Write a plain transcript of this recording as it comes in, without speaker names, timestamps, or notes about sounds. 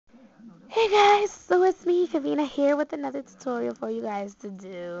Hey guys, so it's me, Kavina, here with another tutorial for you guys to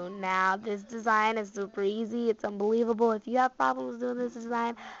do. Now, this design is super easy. It's unbelievable. If you have problems doing this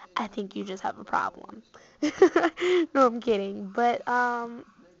design, I think you just have a problem. No, I'm kidding. But,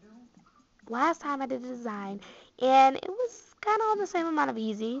 last time I did a design, and it was kind of on the same amount of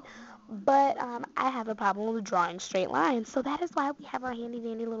easy, but, I have a problem with drawing straight lines. So that is why we have our handy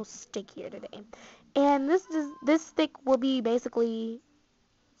dandy little stick here today. And this stick will be basically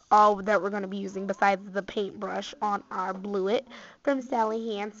all that we're going to be using besides the paintbrush on our Bluet from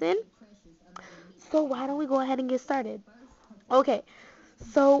Sally Hansen. So why don't we go ahead and get started? Okay,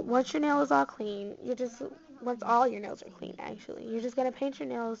 so once your nail is all clean, once all your nails are clean actually, you're just going to paint your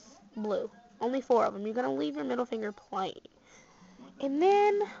nails blue. Only 4 of them. You're going to leave your middle finger plain. And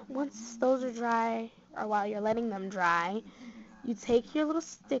then once those are dry, or while you're letting them dry, you take your little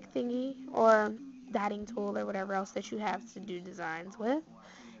stick thingy or dotting tool or whatever else that you have to do designs with,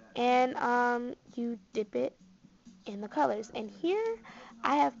 and you dip it in the colors. And here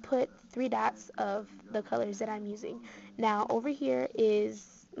I have put 3 dots of the colors that I'm using. Now over here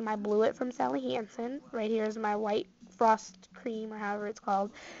is my Bluet from Sally Hansen. Right here is my white frost cream, or however it's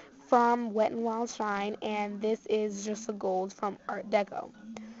called, from Wet n Wild Shine, and this is just a gold from Art Deco.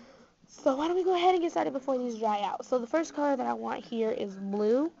 So why don't we go ahead and get started before these dry out. So the first color that I want here is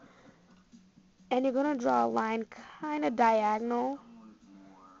blue, and you're going to draw a line kind of diagonal,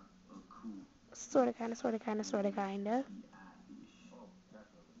 sort of, kind of, sort of, kind of, sort of, kind of.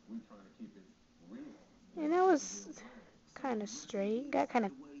 And that was kind of straight, got kind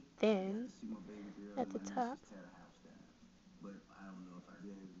of thin at the top.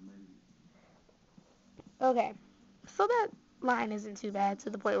 Okay, so that line isn't too bad to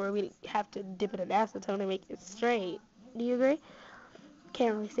the point where we have to dip it in acetone to make it straight. Do you agree?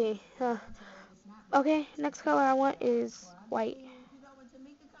 Can't really see. Okay, next color I want is white.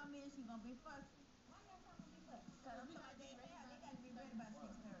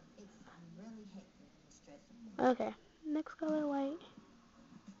 Okay, next color white.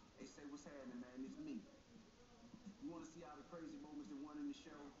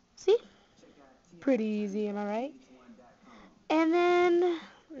 See? Pretty easy, am I right? And then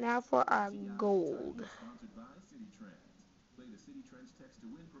now for our gold.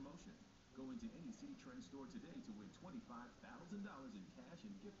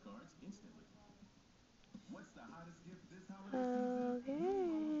 Okay.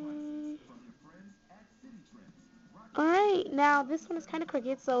 Alright, now this one is kind of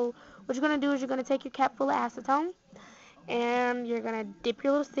crooked, so what you're going to do is you're going to take your cap full of acetone, and you're going to dip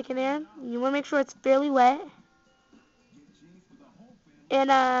your little stick in there. You want to make sure it's fairly wet,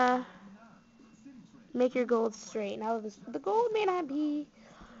 and make your gold straight. Now the gold may not be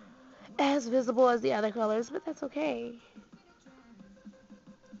as visible as the other colors, but that's okay.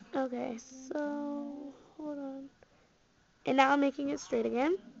 Okay, so hold on. And now I'm making it straight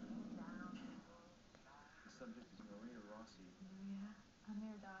again.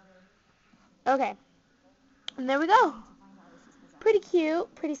 Okay, and there we go. Pretty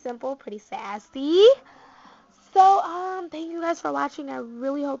cute, pretty simple, pretty sassy. So, thank you guys for watching. I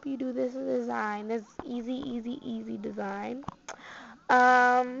really hope you do this design, this easy, easy, easy design.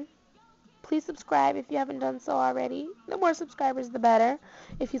 Um, please subscribe if you haven't done so already. The more subscribers, the better.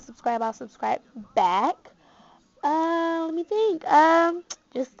 If you subscribe, I'll subscribe back. Let me think.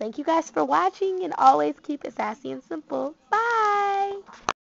 Just thank you guys for watching, and always keep it sassy and simple. Bye!